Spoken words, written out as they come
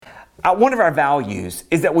One of our values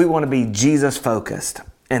is that we want to be Jesus focused.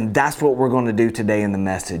 And that's what we're going to do today in the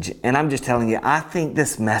message. And I'm just telling you, I think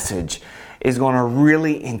this message is going to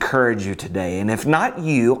really encourage you today. And if not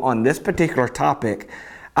you on this particular topic,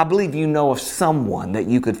 I believe you know of someone that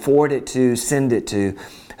you could forward it to, send it to,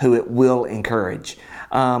 who it will encourage.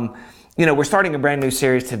 We're starting a brand new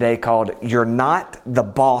series today called You're Not the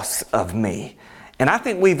Boss of Me. And I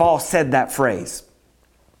think we've all said that phrase.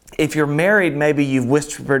 If you're married, maybe you've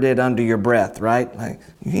whispered it under your breath, right? Like,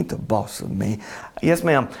 you ain't the boss of me. Yes,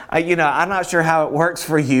 ma'am. I'm not sure how it works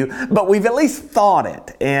for you, but we've at least thought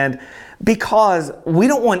it. And because we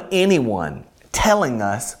don't want anyone telling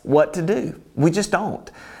us what to do. We just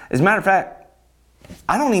don't. As a matter of fact,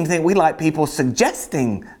 I don't even think we like people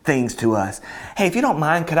suggesting things to us. Hey, if you don't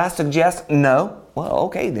mind, could I suggest? No. Well,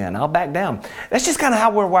 okay then, I'll back down. That's just kind of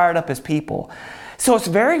how we're wired up as people. So it's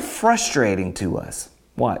very frustrating to us.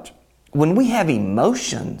 Watch. When we have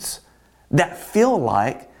emotions that feel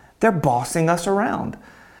like they're bossing us around.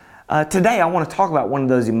 Today, I want to talk about one of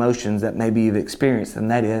those emotions that maybe you've experienced,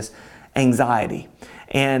 and that is anxiety.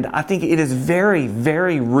 And I think it is very,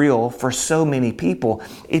 very real for so many people.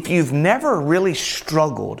 If you've never really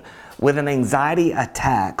struggled with an anxiety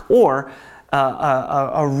attack or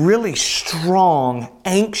a really strong,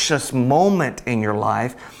 anxious moment in your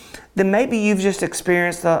life, then maybe you've just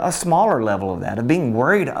experienced a smaller level of that, of being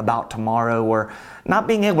worried about tomorrow or not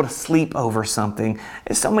being able to sleep over something.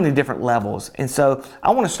 It's so many different levels. And so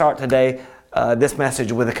I want to start today this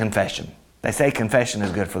message with a confession. They say confession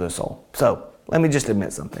is good for the soul. So let me just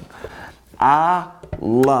admit something. I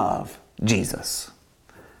love Jesus,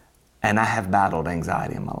 and I have battled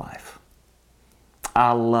anxiety in my life.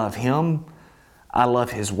 I love Him. I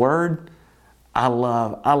love His Word. I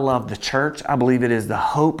love the church. I believe it is the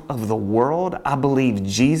hope of the world. I believe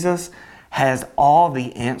Jesus has all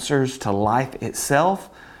the answers to life itself.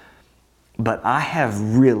 But I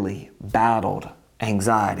have really battled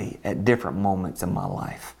anxiety at different moments in my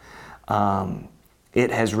life.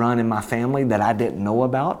 It has run in my family that I didn't know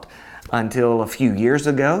about until a few years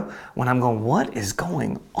ago when I'm going, what is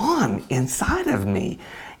going on inside of me?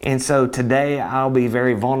 And so today I'll be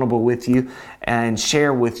very vulnerable with you and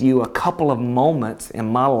share with you a couple of moments in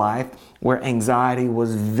my life where anxiety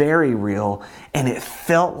was very real and it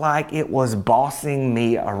felt like it was bossing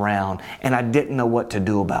me around and I didn't know what to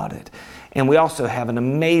do about it. And we also have an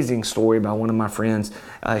amazing story by one of my friends.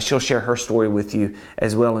 She'll share her story with you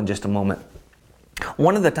as well in just a moment.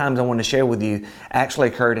 One of the times I want to share with you actually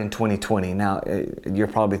occurred in 2020. Now, you're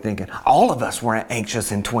probably thinking, all of us were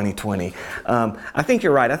anxious in 2020. I think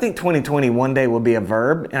you're right. I think 2020 one day will be a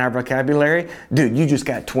verb in our vocabulary. Dude, you just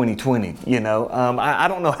got 2020, I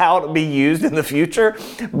don't know how it'll be used in the future,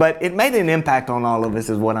 but it made an impact on all of us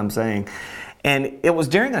is what I'm saying. And it was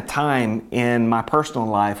during a time in my personal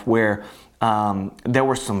life where there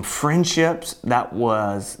were some friendships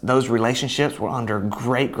those relationships were under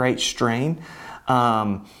great strain.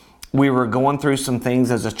 We were going through some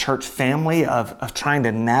things as a church family of trying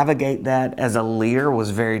to navigate that as a leader was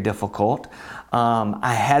very difficult.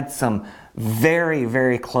 I had some very,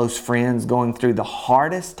 very close friends going through the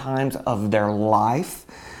hardest times of their life.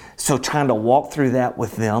 So trying to walk through that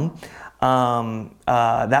with them,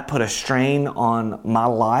 that put a strain on my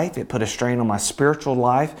life. It put a strain on my spiritual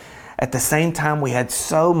life. At the same time, we had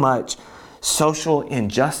so much social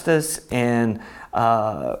injustice and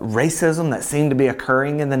racism that seemed to be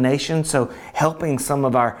occurring in the nation. So helping some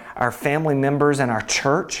of our family members and our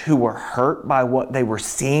church who were hurt by what they were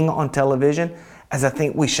seeing on television, as I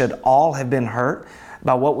think we should all have been hurt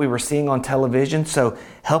by what we were seeing on television. So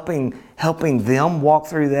helping them walk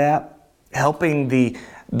through that, helping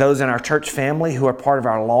those in our church family who are part of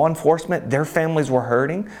our law enforcement, their families were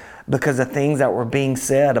hurting because of things that were being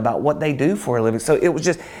said about what they do for a living. So it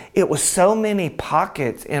was so many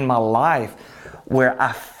pockets in my life where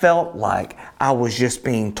I felt like I was just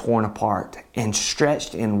being torn apart and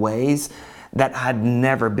stretched in ways that I'd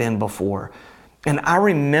never been before. And I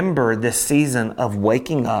remember this season of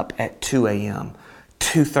waking up at 2 a.m.,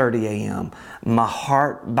 2:30 a.m., my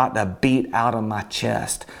heart about to beat out of my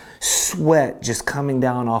chest, sweat just coming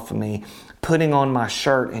down off of me, putting on my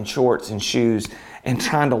shirt and shorts and shoes and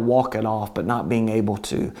trying to walk it off, but not being able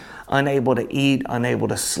to, unable to eat, unable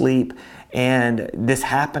to sleep. And this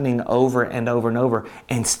happening over and over and over,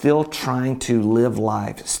 and still trying to live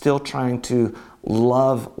life, still trying to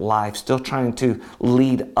love life, still trying to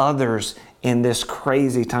lead others in this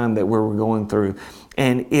crazy time that we were going through.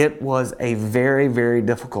 And it was a very, very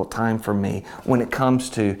difficult time for me when it comes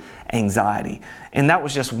to anxiety. And that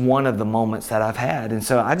was just one of the moments that I've had. And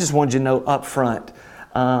so I just wanted you to know up front,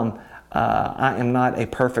 I am not a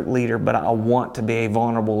perfect leader, but I want to be a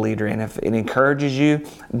vulnerable leader. And if it encourages you,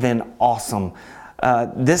 then awesome.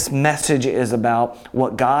 This message is about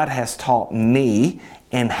what God has taught me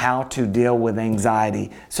and how to deal with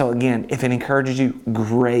anxiety. So again, if it encourages you,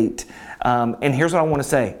 great. And here's what I want to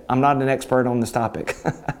say. I'm not an expert on this topic.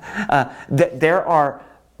 There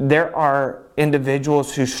are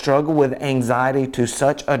individuals who struggle with anxiety to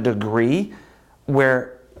such a degree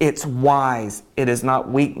where it's wise, it is not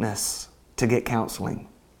weakness, to get counseling.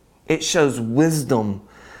 It shows wisdom,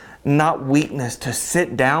 not weakness, to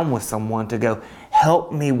sit down with someone to go,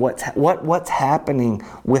 help me, what's happening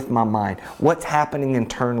with my mind? What's happening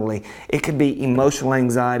internally? It could be emotional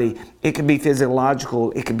anxiety. It could be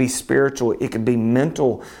physiological. It could be spiritual. It could be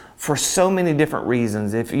mental, for so many different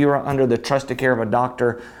reasons. If you are under the trusted care of a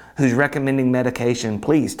doctor who's recommending medication,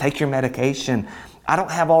 please take your medication. I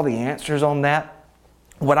don't have all the answers on that.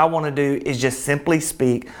 What I want to do is just simply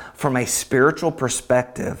speak from a spiritual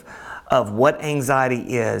perspective of what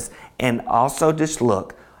anxiety is, and also just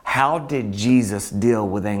look, how did Jesus deal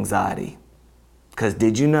with anxiety? Because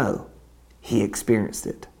did you know He experienced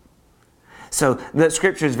it? So the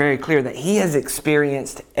scripture is very clear that He has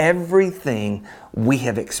experienced everything we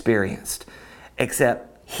have experienced,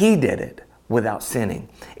 except He did it without sinning.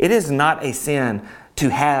 It is not a sin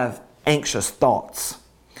to have anxious thoughts.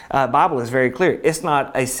 Bible is very clear. It's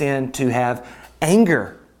not a sin to have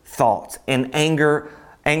anger thoughts and anger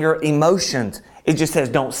emotions. It just says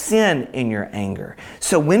don't sin in your anger.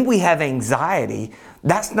 So when we have anxiety,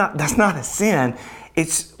 that's not a sin.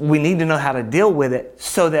 We need to know how to deal with it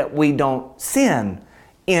so that we don't sin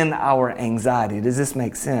in our anxiety. Does this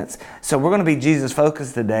make sense? So we're going to be Jesus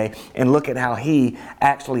focused today and look at how He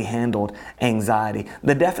actually handled anxiety.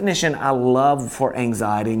 The definition I love for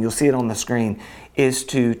anxiety, and you'll see it on the screen, is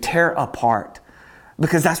to tear apart.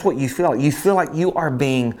 Because that's what you feel like. You feel like you are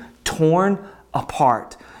being torn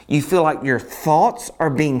apart. You feel like your thoughts are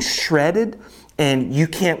being shredded and you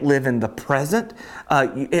can't live in the present.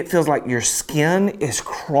 It feels like your skin is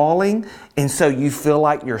crawling, and so you feel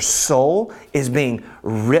like your soul is being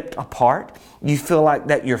ripped apart. You feel like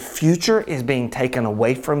that your future is being taken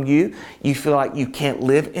away from you. You feel like you can't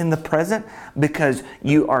live in the present because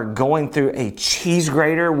you are going through a cheese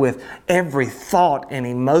grater with every thought and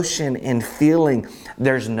emotion and feeling.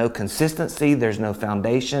 There's no consistency, there's no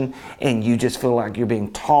foundation, and you just feel like you're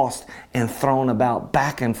being tossed and thrown about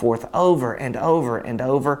back and forth over and over and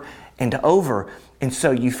over and over. And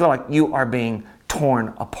so you feel like you are being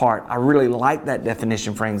torn apart. I really like that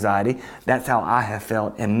definition for anxiety. That's how I have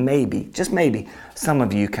felt, and maybe, just maybe, some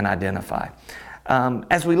of you can identify.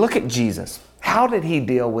 As we look at Jesus, how did He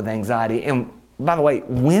deal with anxiety? And by the way,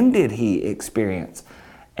 when did He experience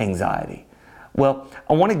anxiety? Well,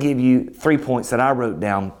 I want to give you 3 points that I wrote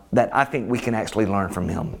down that I think we can actually learn from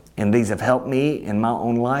Him. And these have helped me in my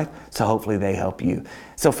own life, so hopefully they help you.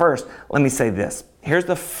 So first, let me say this. Here's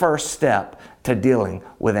the first step to dealing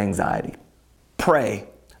with anxiety. Pray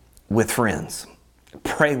with friends.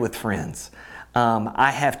 Pray with friends. I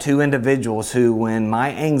have 2 individuals who, when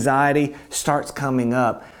my anxiety starts coming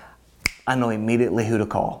up, I know immediately who to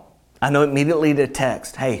call. I know immediately to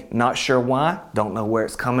text, hey, not sure why, don't know where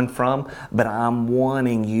it's coming from, but I'm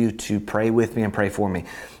wanting you to pray with me and pray for me.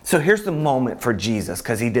 So here's the moment for Jesus,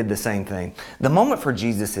 because He did the same thing. The moment for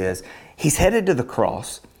Jesus is, He's headed to the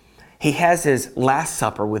cross. He has His Last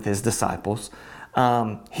Supper with His disciples.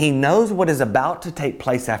 He knows what is about to take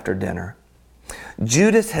place after dinner.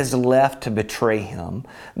 Judas has left to betray Him.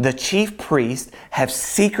 The chief priests have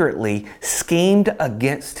secretly schemed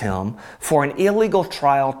against Him for an illegal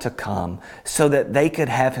trial to come so that they could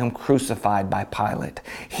have Him crucified by Pilate.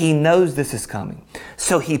 He knows this is coming.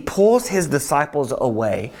 So He pulls His disciples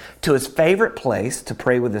away to His favorite place to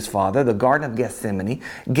pray with His Father, the Garden of Gethsemane.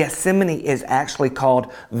 Gethsemane is actually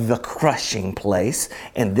called the crushing place,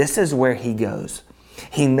 and this is where He goes.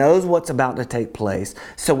 He knows what's about to take place.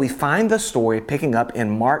 So we find the story picking up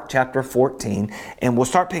in Mark chapter 14, and we'll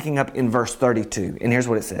start picking up in verse 32. And here's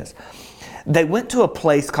what it says. They went to a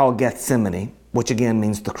place called Gethsemane, which again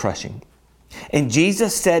means the crushing. And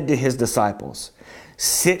Jesus said to His disciples,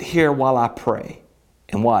 sit here while I pray.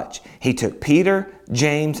 And watch, He took Peter,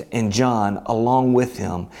 James, and John along with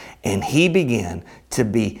Him, and He began to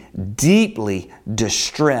be deeply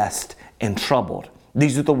distressed and troubled.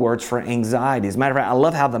 These are the words for anxiety. As a matter of fact, I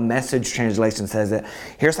love how the Message translation says it.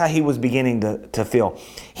 Here's how He was beginning to feel.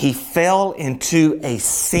 He fell into a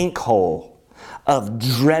sinkhole of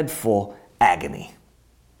dreadful agony.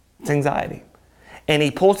 It's anxiety. And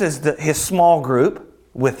He pulls his small group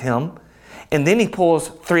with Him. And then He pulls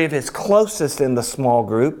 3 of His closest in the small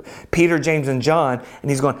group, Peter, James, and John. And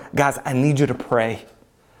He's going, guys, I need you to pray.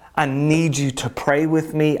 I need you to pray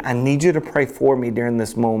with me. I need you to pray for me during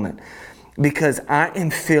this moment, because I am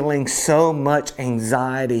feeling so much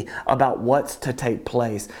anxiety about what's to take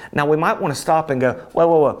place. Now, we might want to stop and go,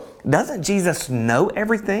 whoa. Doesn't Jesus know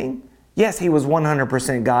everything? Yes, he was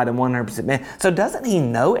 100% God and 100% man. So doesn't he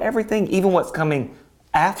know everything, even what's coming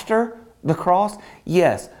after the cross?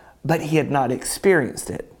 Yes, but he had not experienced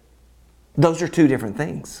it. Those are two different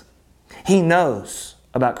things. He knows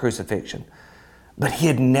about crucifixion, but he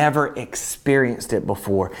had never experienced it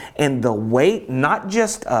before. And the weight, not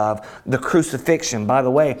just of the crucifixion, by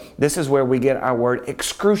the way, this is where we get our word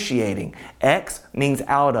excruciating. Ex means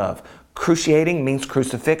out of. Cruciating means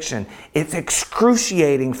crucifixion. It's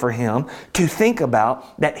excruciating for him to think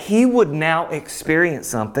about that he would now experience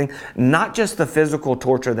something, not just the physical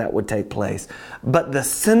torture that would take place, but the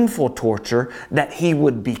sinful torture that he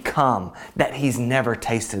would become, that he's never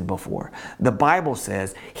tasted before. The Bible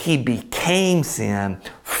says he became sin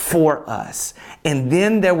for us. And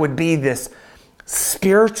then there would be this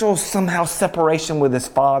spiritual somehow separation with his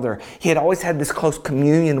Father. He had always had this close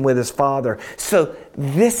communion with his Father. So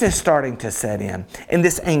this is starting to set in, and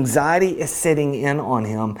this anxiety is sitting in on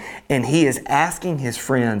him, and he is asking his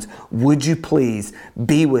friends, would you please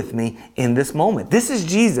be with me in this moment? This is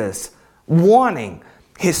Jesus wanting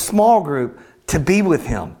his small group to be with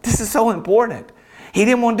him. This is so important. He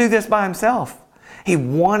didn't want to do this by himself. He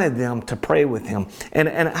wanted them to pray with him. And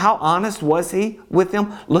how honest was he with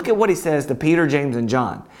them? Look at what he says to Peter, James, and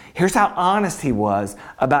John. Here's how honest he was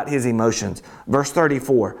about his emotions. Verse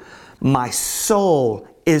 34, my soul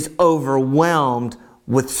is overwhelmed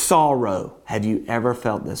with sorrow. Have you ever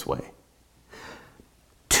felt this way?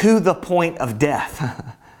 To the point of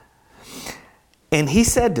death. And he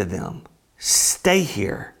said to them, stay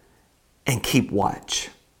here and keep watch.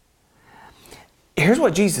 Here's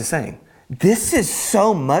what Jesus is saying. This is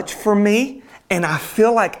so much for me, and I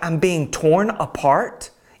feel like I'm being torn apart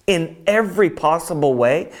in every possible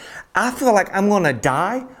way. I feel like I'm going to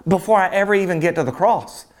die before I ever even get to the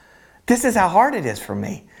cross. This is how hard it is for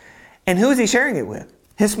me. And who is he sharing it with?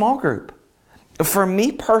 His small group. For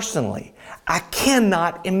me personally, I can't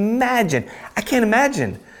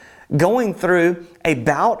imagine going through a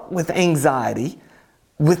bout with anxiety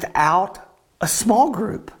without a small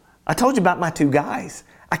group. I told you about my two guys.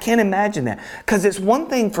 I can't imagine that. Because it's one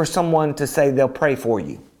thing for someone to say they'll pray for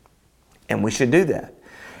you, and we should do that.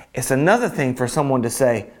 It's another thing for someone to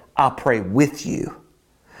say, I'll pray with you.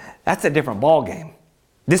 That's a different ballgame.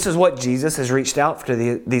 This is what Jesus has reached out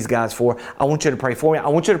to these guys for. I want you to pray for me. I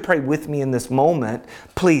want you to pray with me in this moment.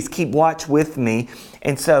 Please keep watch with me.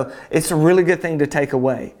 And so it's a really good thing to take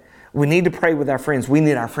away. We need to pray with our friends. We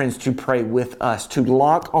need our friends to pray with us, to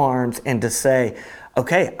lock arms and to say,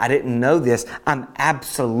 okay, I didn't know this. I'm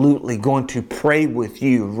absolutely going to pray with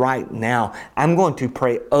you right now. I'm going to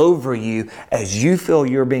pray over you as you feel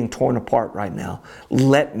you're being torn apart right now.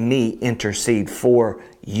 Let me intercede for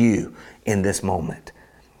you in this moment.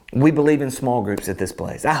 We believe in small groups at this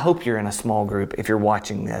place. I hope you're in a small group if you're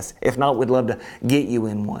watching this. If not, we'd love to get you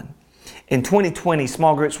in one. In 2020,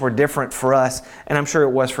 small groups were different for us, and I'm sure it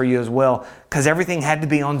was for you as well, because everything had to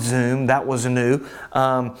be on Zoom. That was new,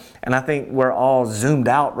 and I think we're all zoomed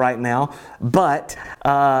out right now. But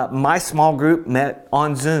my small group met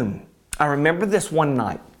on Zoom. I remember this one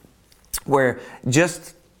night where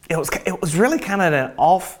it was really kind of an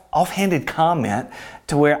offhanded comment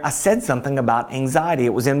to where I said something about anxiety.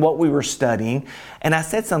 It was in what we were studying, and I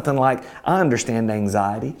said something like, I understand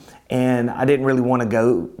anxiety. And I didn't really want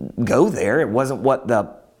to go there. It wasn't what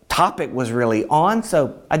the topic was really on,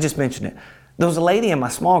 so I just mentioned it. There was a lady in my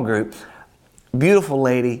small group, beautiful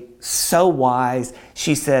lady, so wise.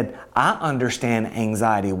 She said, I understand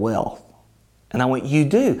anxiety well. And I went, you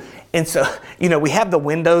do? And so, we have the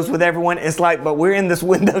windows with everyone. It's like, but we're in this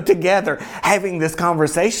window together having this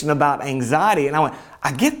conversation about anxiety. And I went,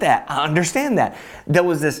 I get that. I understand that. There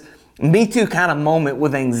was this Me Too kind of moment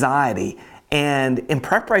with anxiety. And in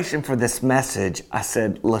preparation for this message, I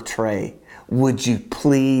said, Latre, would you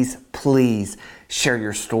please share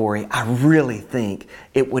your story? I really think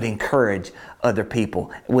it would encourage other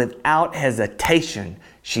people. Without hesitation,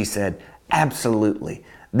 she said, absolutely.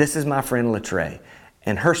 This is my friend Latre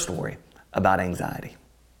and her story about anxiety.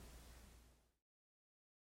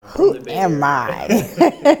 Who am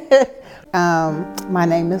I? My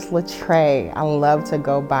name is Latre. I love to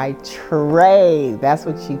go by Trey. That's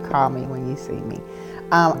what you call me when you see me.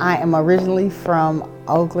 I am originally from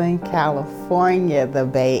Oakland, California, the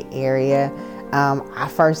Bay Area. I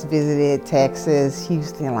first visited Texas,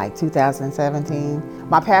 Houston, like 2017.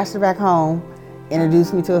 My pastor back home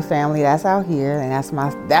introduced me to a family that's out here, and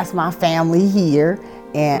that's my family here.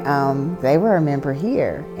 And they were a member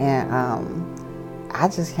here. And I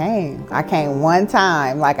just came. I came one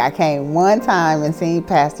time and seen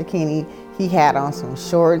Pastor Kenny. He had on some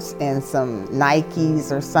shorts and some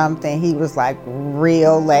Nikes or something. He was like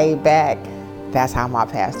real laid back. That's how my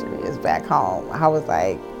pastor is back home. I was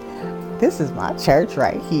like, this is my church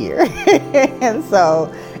right here. And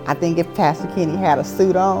so I think if Pastor Kenny had a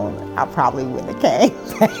suit on, I probably wouldn't have came.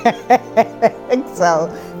 So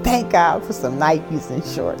thank God for some Nikes and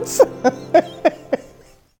shorts.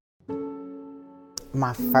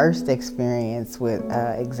 My first experience with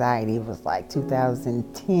anxiety was like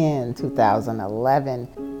 2010, 2011.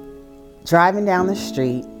 Driving down the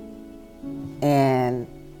street and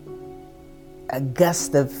a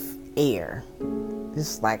gust of air,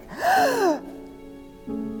 just like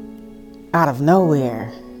out of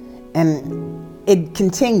nowhere. And it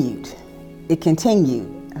continued.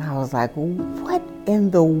 And I was like, what in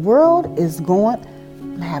the world is going on?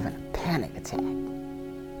 I'm having a panic attack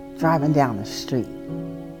driving down the street.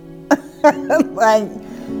 Like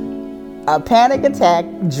a panic attack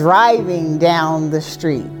driving down the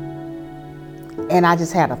street. And I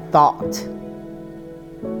just had a thought.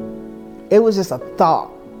 It was just a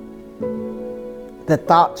thought. The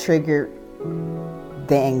thought triggered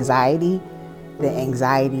the anxiety. The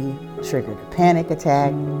anxiety triggered the panic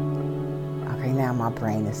attack. Okay, now my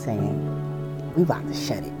brain is saying, we about to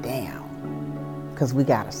shut it down because we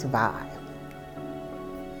got to survive.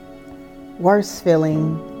 Worst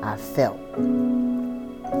feeling I felt.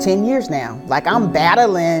 10 years now. Like I'm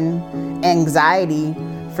battling anxiety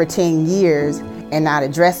for 10 years and not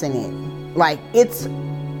addressing it. Like it's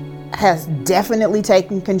has definitely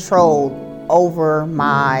taken control over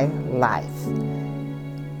my life.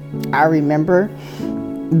 I remember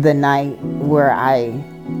the night where I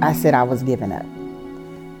said I was giving up.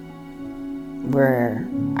 Where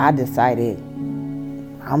I decided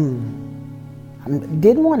I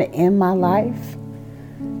didn't want to end my life,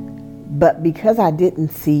 but because I didn't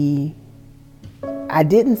see God, I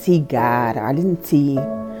didn't see,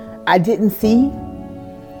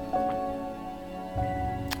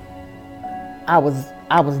 I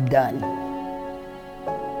was done.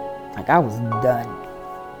 Like I was done.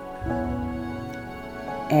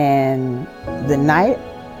 And the night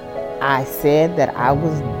I said that I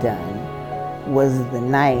was done was the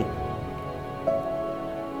night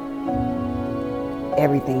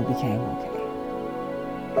everything became okay.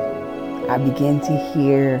 I began to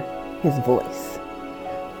hear his voice.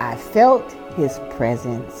 I felt his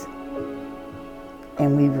presence,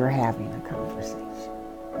 and we were having a conversation.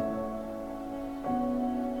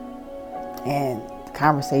 And the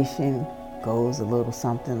conversation goes a little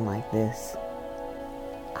something like this.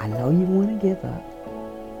 I know you want to give up.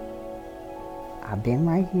 I've been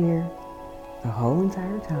right here the whole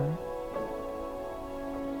entire time.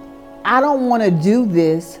 I don't want to do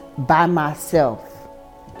this by myself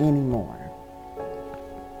anymore.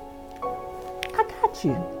 I got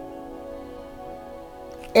you.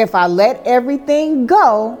 If I let everything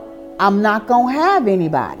go, I'm not going to have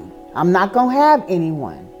anybody. I'm not going to have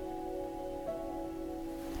anyone.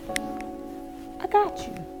 I got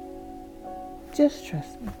you. Just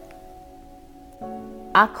trust me.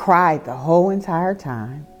 I cried the whole entire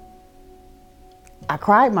time. I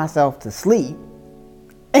cried myself to sleep.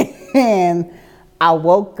 And I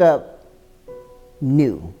woke up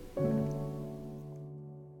new.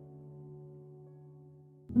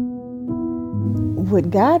 What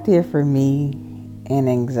God did for me in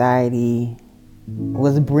anxiety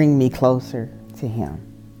was bring me closer to Him.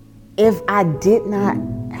 If I did not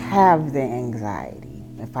have the anxiety,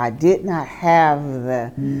 if I did not have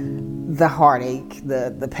the heartache,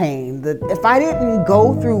 the pain, if I didn't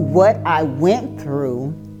go through what I went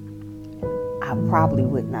through, I probably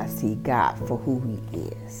would not see God for who He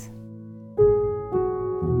is.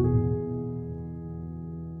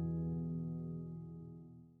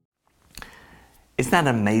 Isn't that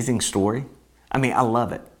an amazing story? I mean, I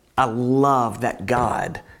love it. I love that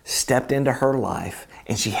God stepped into her life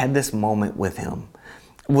and she had this moment with Him,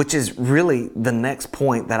 which is really the next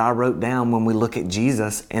point that I wrote down when we look at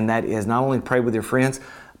Jesus, and that is not only pray with your friends,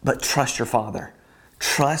 but trust your Father.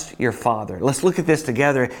 Trust your Father. Let's look at this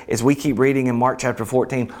together as we keep reading in Mark chapter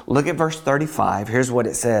 14. Look at verse 35. Here's what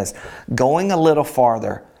it says. Going a little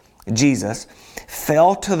farther, Jesus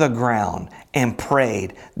fell to the ground and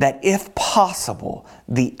prayed that if possible,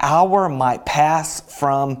 the hour might pass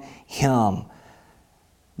from Him.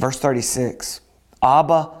 Verse 36.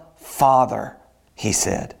 Abba, Father, He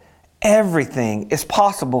said, everything is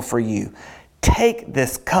possible for you. Take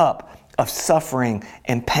this cup of suffering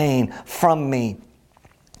and pain from me.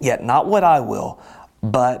 Yet not what I will,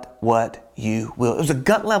 but what you will. It was a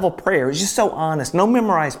gut level prayer. It was just so honest. No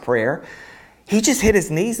memorized prayer. He just hit his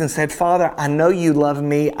knees and said, Father, I know you love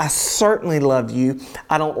me. I certainly love you.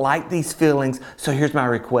 I don't like these feelings. So here's my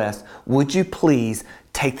request. Would you please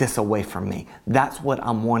take this away from me? That's what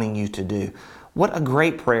I'm wanting you to do. What a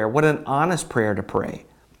great prayer. What an honest prayer to pray.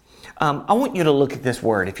 I want you to look at this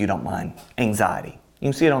word, if you don't mind. Anxiety. You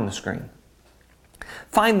can see it on the screen.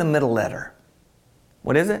 Find the middle letter.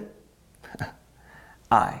 What is it?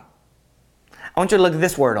 I. I want you to look at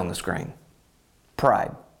this word on the screen.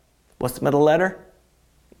 Pride. What's the middle letter?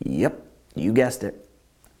 Yep, you guessed it.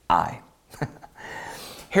 I.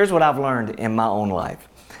 Here's what I've learned in my own life.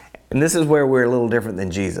 And this is where we're a little different than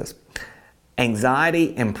Jesus.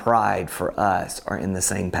 Anxiety and pride for us are in the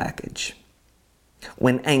same package.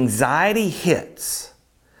 When anxiety hits,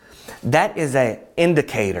 that is an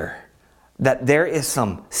indicator that there is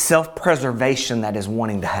some self-preservation that is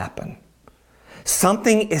wanting to happen.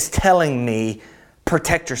 Something is telling me,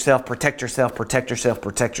 protect yourself, protect yourself, protect yourself,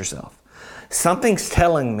 protect yourself. Something's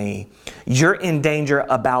telling me you're in danger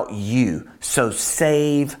about you, so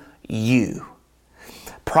save you.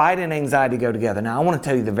 Pride and anxiety go together. Now, I want to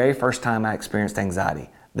tell you the very first time I experienced anxiety,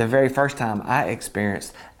 the very first time I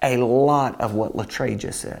experienced a lot of what Latreille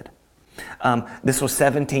just said. This was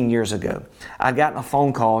 17 years ago. I got a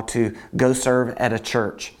phone call to go serve at a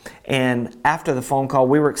church. And after the phone call,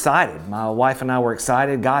 we were excited. My wife and I were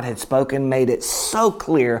excited. God had spoken, made it so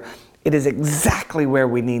clear. It is exactly where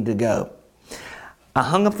we need to go. I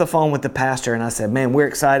hung up the phone with the pastor and I said, man, we're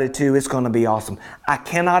excited too. It's going to be awesome. I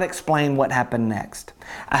cannot explain what happened next.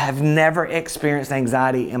 I have never experienced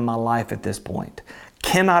anxiety in my life at this point.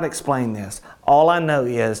 Cannot explain this. All I know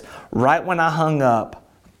is right when I hung up,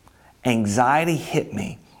 anxiety hit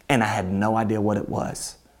me and I had no idea what it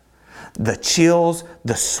was. The chills,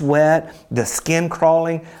 the sweat, the skin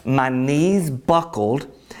crawling, my knees buckled.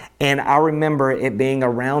 And I remember it being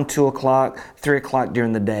around 2 o'clock, 3 o'clock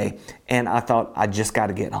during the day. And I thought, I just got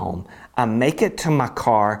to get home. I make it to my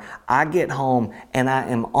car. I get home and I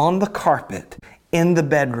am on the carpet in the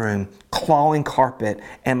bedroom, clawing carpet.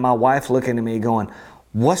 And my wife looking at me going,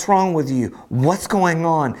 what's wrong with you? What's going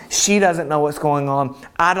on? She doesn't know what's going on.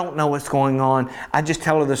 I don't know what's going on. I just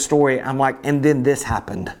tell her the story. I'm like, and then this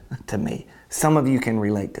happened to me. Some of you can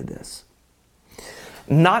relate to this.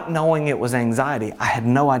 Not knowing it was anxiety, I had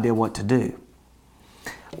no idea what to do.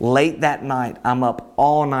 Late that night, I'm up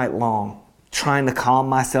all night long, trying to calm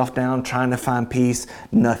myself down, trying to find peace.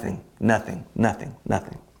 Nothing. The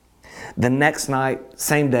next night,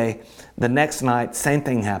 same day, the next night, same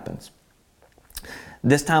thing happens.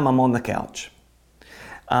 This time I'm on the couch.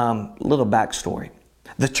 Little backstory.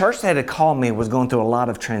 The church that had called me was going through a lot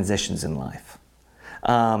of transitions in life.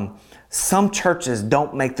 Some churches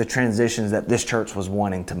don't make the transitions that this church was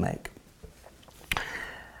wanting to make.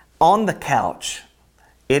 On the couch,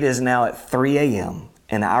 it is now at 3 a.m.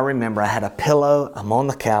 And I remember I had a pillow, I'm on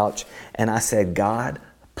the couch, and I said, God,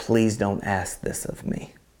 please don't ask this of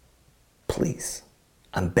me. Please,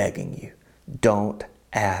 I'm begging you, don't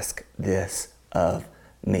ask this of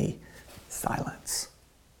me. Silence.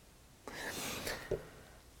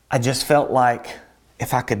 I just felt like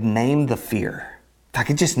if I could name the fear, if I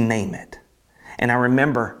could just name it. And I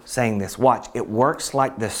remember saying this, watch, it works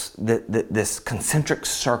like this concentric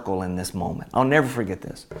circle in this moment. I'll never forget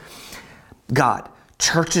this. God,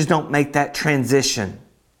 churches don't make that transition.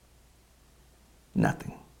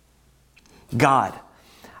 Nothing. God,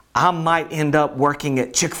 I might end up working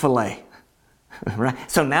at Chick-fil-A. Right?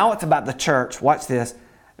 So now it's about the church. Watch this.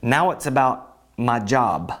 Now it's about my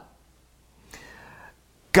job.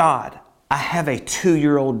 God, I have a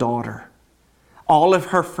 2-year-old daughter. All of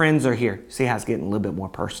her friends are here. See how it's getting a little bit more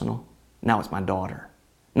personal? Now it's my daughter.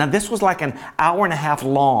 Now this was like an hour and a half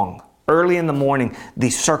long. Early in the morning,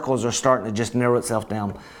 these circles are starting to just narrow itself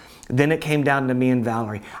down. Then it came down to me and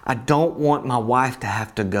Valerie. I don't want my wife to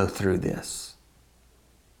have to go through this.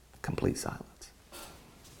 Complete silence.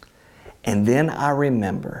 And then I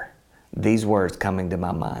remember these words coming to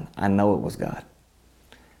my mind. I know it was God.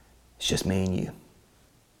 It's just me and you.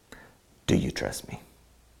 Do you trust me?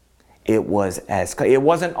 It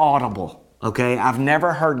wasn't audible, okay? I've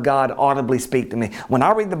never heard God audibly speak to me. When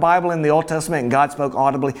I read the Bible in the Old Testament and God spoke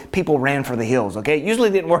audibly, people ran for the hills, okay? It usually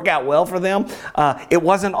didn't work out well for them. It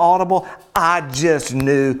wasn't audible. I just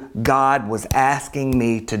knew God was asking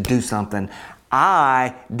me to do something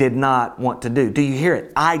I did not want to do. Do you hear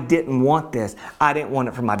it? I didn't want this. I didn't want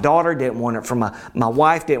it for my daughter, didn't want it for my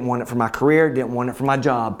wife, didn't want it for my career, didn't want it for my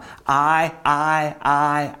job. I.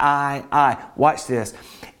 Watch this.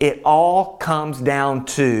 It all comes down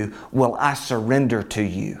to, will I surrender to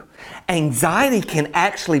you? Anxiety can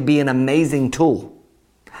actually be an amazing tool.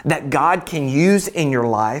 that God can use in your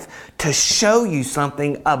life to show you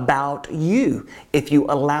something about you if you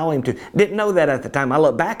allow Him to. Didn't know that at the time. I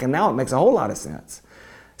look back and now it makes a whole lot of sense.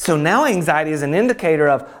 So now anxiety is an indicator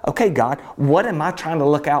of, okay, God, what am I trying to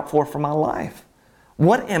look out for my life?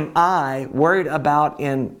 What am I worried about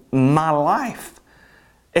in my life?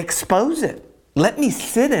 Expose it. Let me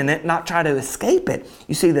sit in it, not try to escape it.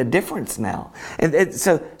 You see the difference now.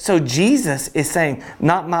 So Jesus is saying,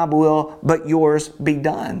 not my will, but yours be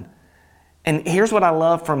done. And here's what I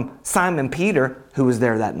love from Simon Peter, who was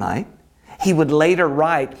there that night. He would later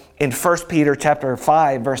write in 1 Peter chapter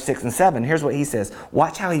 5, verse 6 and 7. Here's what he says.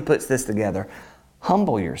 Watch how he puts this together.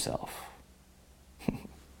 Humble yourself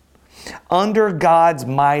under God's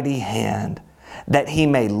mighty hand, that He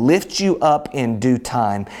may lift you up in due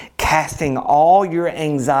time, casting all your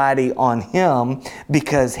anxiety on Him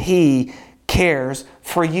because He cares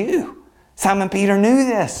for you. Simon Peter knew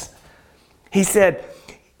this. He said,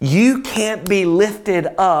 you can't be lifted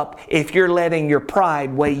up if you're letting your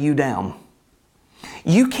pride weigh you down.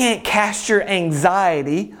 You can't cast your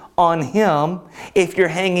anxiety on Him if you're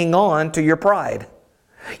hanging on to your pride.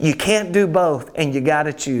 You can't do both, and you got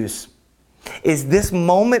to choose. Is this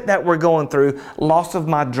moment that we're going through, loss of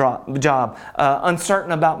my job,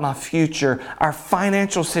 uncertain about my future, our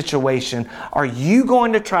financial situation, are you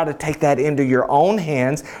going to try to take that into your own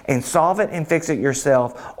hands and solve it and fix it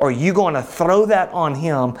yourself? Or are you going to throw that on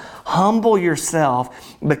Him, humble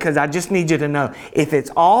yourself? Because I just need you to know, if it's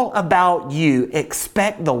all about you,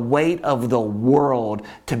 expect the weight of the world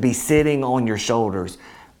to be sitting on your shoulders,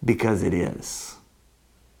 because it is.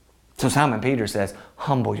 So Simon Peter says,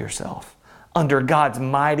 humble yourself under God's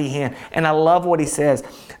mighty hand. And I love what he says.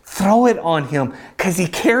 Throw it on Him because He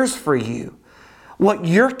cares for you. What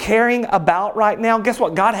you're caring about right now, guess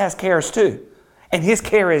what? God has cares too. And His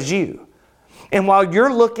care is you. And while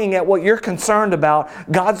you're looking at what you're concerned about,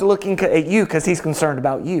 God's looking at you because He's concerned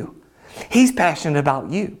about you. He's passionate about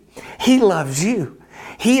you. He loves you.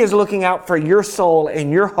 He is looking out for your soul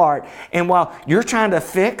and your heart. And while you're trying to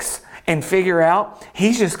fix and figure out,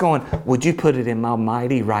 He's just going, would you put it in my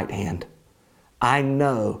mighty right hand? I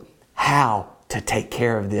know how to take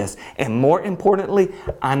care of this. And more importantly,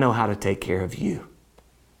 I know how to take care of you.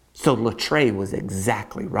 So Latreille was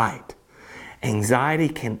exactly right. Anxiety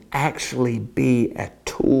can actually be a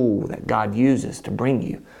tool that God uses to bring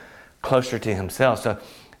you closer to Himself. So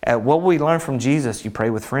what we learn from Jesus, you pray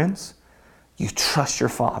with friends, you trust your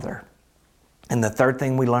Father. And the third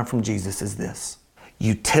thing we learn from Jesus is this.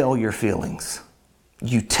 You tell your feelings.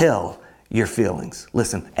 You tell your feelings.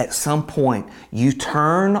 Listen, at some point, you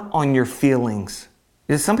turn on your feelings.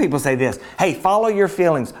 Some people say this, hey, follow your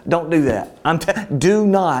feelings. Don't do that. Do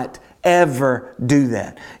not ever do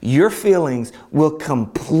that. Your feelings will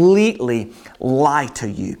completely lie to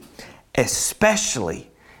you, especially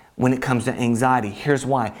when it comes to anxiety. Here's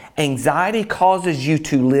why. Anxiety causes you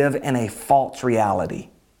to live in a false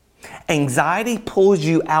reality. Anxiety pulls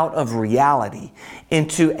you out of reality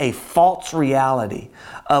into a false reality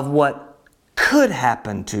of what could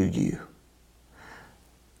happen to you,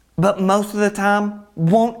 but most of the time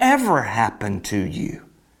won't ever happen to you.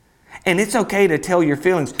 And it's okay to tell your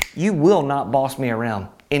feelings, you will not boss me around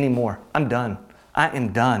anymore. I'm done. I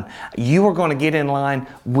am done. You are going to get in line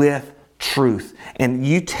with truth. And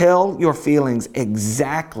you tell your feelings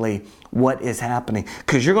exactly what is happening,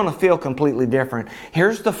 because you're going to feel completely different.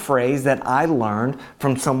 Here's the phrase that I learned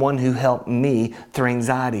from someone who helped me through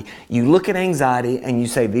anxiety. You look at anxiety and you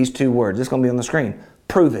say these two words. It's going to be on the screen.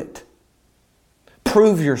 Prove it.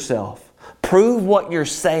 Prove yourself. Prove what you're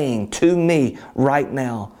saying to me right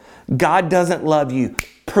now. God doesn't love you.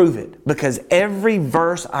 Prove it. Because every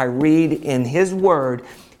verse I read in His Word,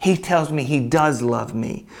 He tells me He does love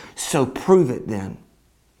me. So prove it then.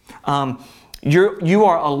 You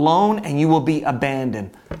are alone and you will be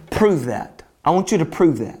abandoned. Prove that. I want you to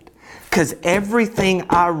prove that. Because everything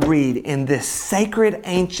I read in this sacred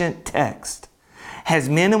ancient text has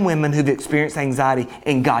men and women who've experienced anxiety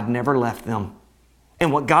and God never left them.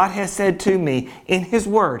 And what God has said to me in His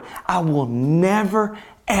Word, I will never,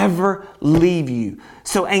 ever leave you.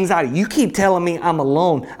 So anxiety, you keep telling me I'm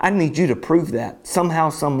alone. I need you to prove that somehow,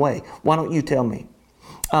 some way. Why don't you tell me?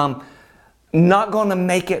 Not going to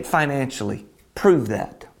make it financially. Prove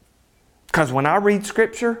that. Because when I read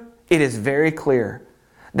Scripture, it is very clear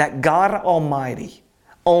that God Almighty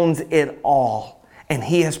owns it all. And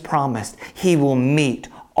He has promised He will meet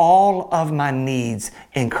all of my needs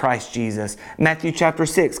in Christ Jesus. Matthew chapter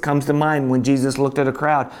 6 comes to mind when Jesus looked at a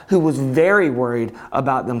crowd who was very worried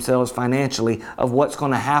about themselves financially, of what's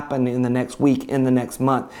going to happen in the next week, in the next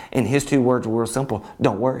month. And His two words were real simple.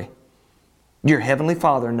 Don't worry. Your Heavenly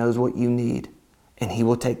Father knows what you need. and He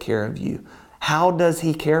will take care of you. How does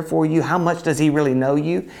He care for you? How much does He really know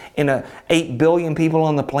you? In 8 billion people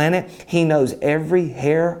on the planet, He knows every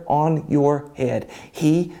hair on your head.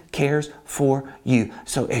 He cares for you.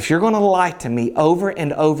 So if you're going to lie to me over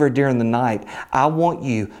and over during the night, I want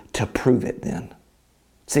you to prove it then.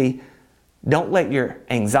 See, don't let your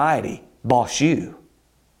anxiety boss you.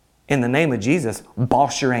 In the name of Jesus,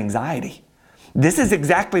 boss your anxiety. This is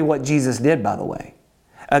exactly what Jesus did, by the way.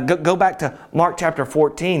 Go back to Mark chapter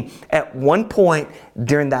 14. At one point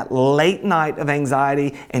during that late night of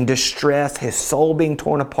anxiety and distress, his soul being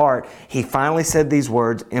torn apart, He finally said these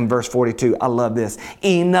words in verse 42. I love this.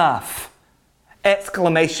 Enough!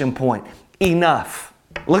 Exclamation point. Enough.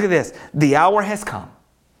 Look at this. The hour has come.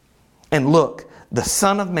 And look, the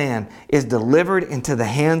Son of Man is delivered into the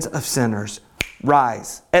hands of sinners.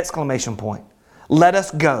 Rise! Exclamation point. Let us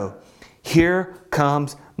go. Here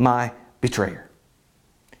comes my betrayer.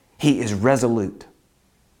 He is resolute.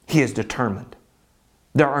 He is determined.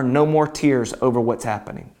 There are no more tears over what's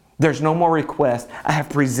happening. There's no more request. I have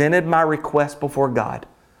presented my request before God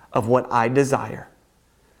of what I desire.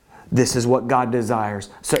 This is what God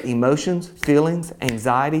desires. So emotions, feelings,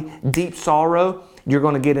 anxiety, deep sorrow, you're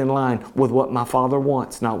going to get in line with what my Father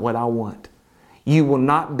wants, not what I want. You will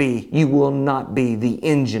not be the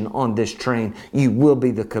engine on this train. You will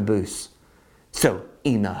be the caboose. So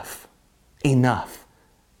enough. Enough.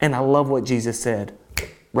 And I love what Jesus said.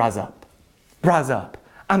 Rise up. Rise up.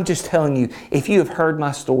 I'm just telling you, if you have heard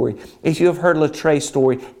my story, if you have heard Latrey's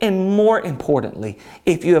story, and more importantly,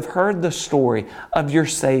 if you have heard the story of your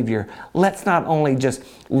Savior, let's not only just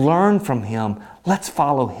learn from Him, let's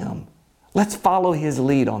follow Him. Let's follow His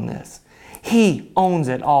lead on this. He owns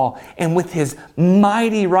it all. And with His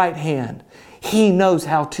mighty right hand, He knows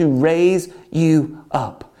how to raise you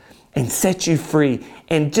up and set you free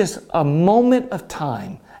in just a moment of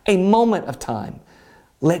time. A moment of time.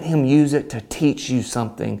 Let Him use it to teach you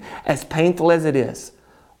something. As painful as it is,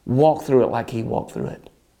 walk through it like He walked through it.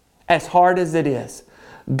 As hard as it is,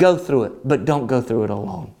 go through it, but don't go through it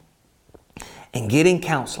alone. And getting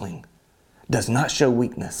counseling does not show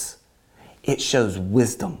weakness. It shows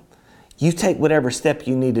wisdom. You take whatever step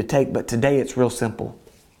you need to take, but today it's real simple.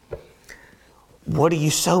 What are you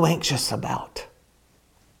so anxious about?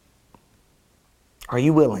 Are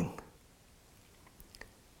you willing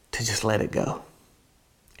to just let it go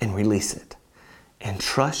and release it and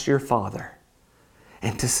trust your Father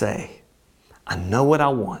and to say, I know what I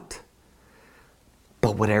want,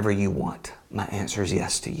 but whatever you want, my answer is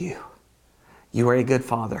yes to you. You are a good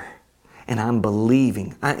Father, and I am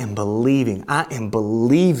believing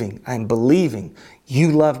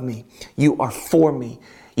you love me. You are for me.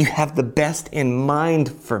 You have the best in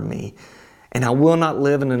mind for me. And I will not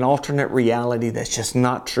live in an alternate reality that's just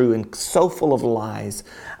not true and so full of lies.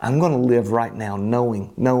 I'm going to live right now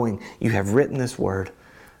knowing you have written this word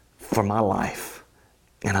for my life.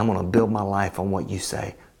 And I'm going to build my life on what you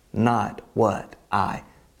say, not what I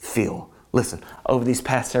feel. Listen, over these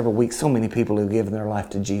past several weeks, so many people have given their life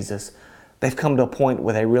to Jesus. They've come to a point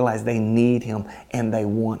where they realize they need Him and they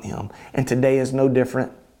want Him. And today is no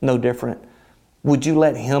different. Would you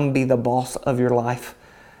let Him be the boss of your life?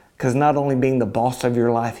 Because not only being the boss of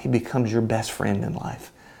your life, He becomes your best friend in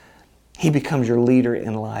life. He becomes your leader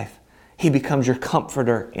in life. He becomes your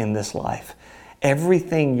comforter in this life.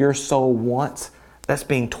 Everything your soul wants that's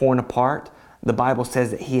being torn apart, the Bible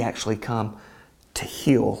says that He actually come to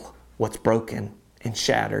heal what's broken and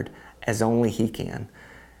shattered as only He can.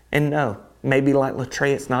 And no, maybe like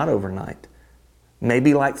Latrey, it's not overnight.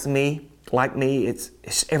 Maybe like me,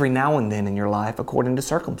 it's every now and then in your life according to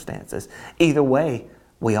circumstances. Either way,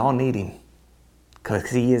 we all need Him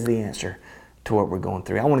because He is the answer to what we're going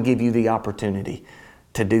through. I want to give you the opportunity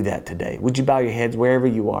to do that today. Would you bow your heads wherever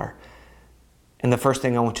you are? And the first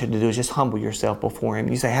thing I want you to do is just humble yourself before Him.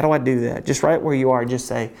 You say, how do I do that? Just right where you are, just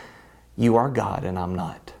say, you are God and I'm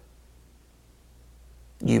not.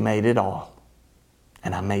 You made it all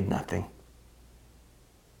and I made nothing.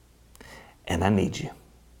 And I need you.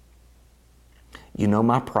 You know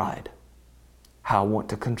my pride, how I want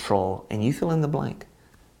to control, and you fill in the blank.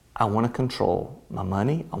 I want to control my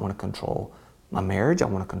money. I want to control my marriage. I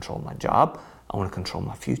want to control my job. I want to control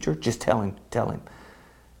my future. Just tell Him.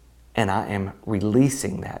 And I am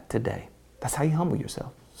releasing that today. That's how you humble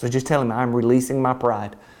yourself. So just tell Him, I'm releasing my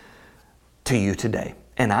pride to you today.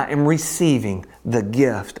 And I am receiving the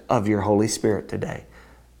gift of your Holy Spirit today.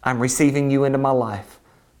 I'm receiving you into my life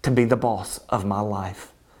to be the boss of my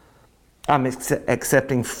life. I'm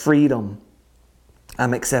accepting freedom.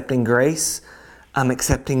 I'm accepting grace. I'm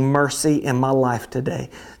accepting mercy in my life today.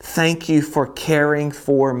 Thank you for caring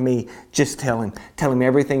for me. Just tell him. Tell him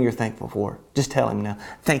everything you're thankful for. Just tell him now.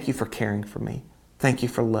 Thank you for caring for me. Thank you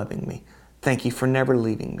for loving me. Thank you for never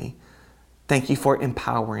leaving me. Thank you for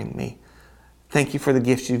empowering me. Thank you for the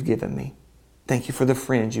gifts you've given me. Thank you for the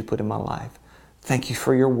friends you put in my life. Thank you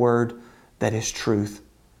for your word that is truth.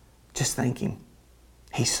 Just thank him.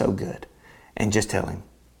 He's so good. And just tell him,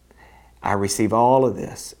 I receive all of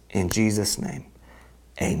this in Jesus' name.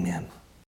 Amen.